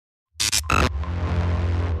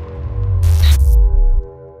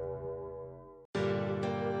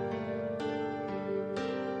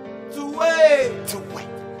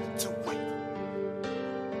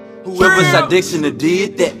Whoever shot Dixon or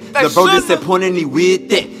did that, the bro just said point and he with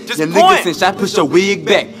that. Your niggas and shot, push your wig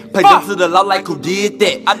back. Pay them to the law like who did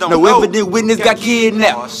that. No evident witness got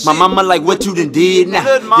kidnapped. My mama like what you done did now.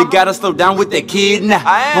 You gotta slow down with that kid now.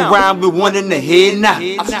 I'm around with one in the head now.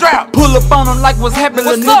 Pull up on him like what's happening,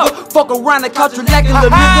 nigga. Fuck around and caught you lacking, the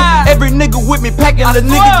nigga. Every nigga with me packing, the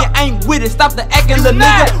nigga. You ain't with it, stop the acting, the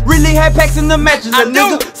nigga. Really had packs in the matches, the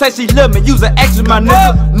nigga. Say she love me, use an action, my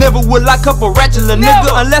nigga. Never would lock up a ratchet, the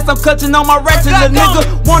nigga. Unless I'm clutching on my ratchet, the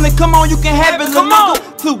nigga. Wanna come on, you can have it, the nigga.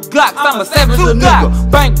 2 Glocks, I'm a savage, the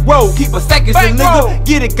nigga. Bank roll, keep a seconds, the nigga.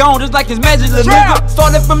 Get it gone just like it's magic, the nigga.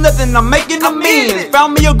 Started from nothing, I'm making amends.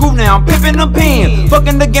 Found me a group, now I'm pimping them pins.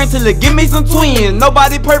 Fucking the game till it give me some twins.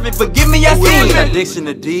 Nobody perfect, but give me a sin. Addiction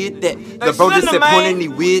to did that. The bro just said point and he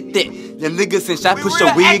with that. Your niggas and shot, push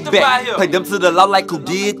your wig back. Pay them to the law like who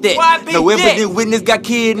did that. No evident witness got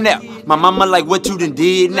kidnapped. My mama like what you done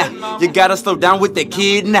did now. You gotta slow down with that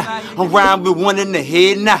kid now. I'm round with one in the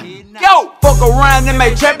head now. Yo, fuck around and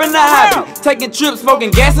make trapping a hobby. Taking trips, smoking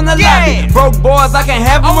gas in the lobby. Broke boys, I can't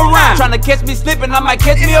have them around. Tryna catch me slipping, I might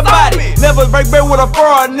catch me a body. Never break bread with a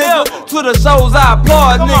fraud, nigga. To the shows, I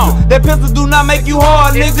applaud, nigga. That pistol do not make you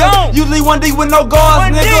hard, nigga. Usually 1D with no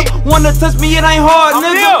guards, nigga. Wanna touch me, it ain't hard,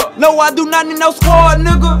 nigga. No, I do not need no squad,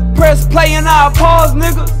 nigga. Press play and I pause,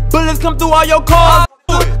 nigga. Bullets come through all your cars.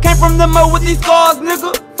 Came from the mud with these scars,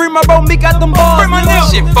 nigga. Free my bro, me got them bars,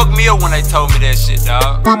 nigga. Shit fucked me up when they told me that shit,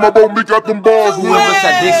 dog. Free my bro, me got them bars, nigga. Whoever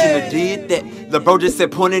shot Dixon or did that, the bro just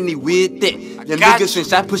said point and he with that. Your niggas and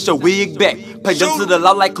shot, push your wig back. Pay them to the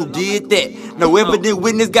law like who did that. No evident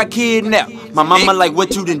witness got kidnapped. My mama like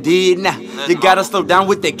what you done did now. You gotta slow down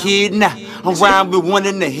with that kid now. I'm round with one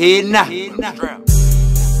in the head now.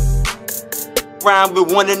 Round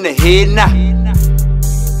with one in the head now.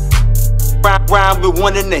 Round with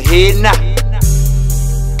one in the head now.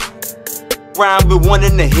 Round with one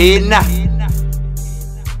in the head now.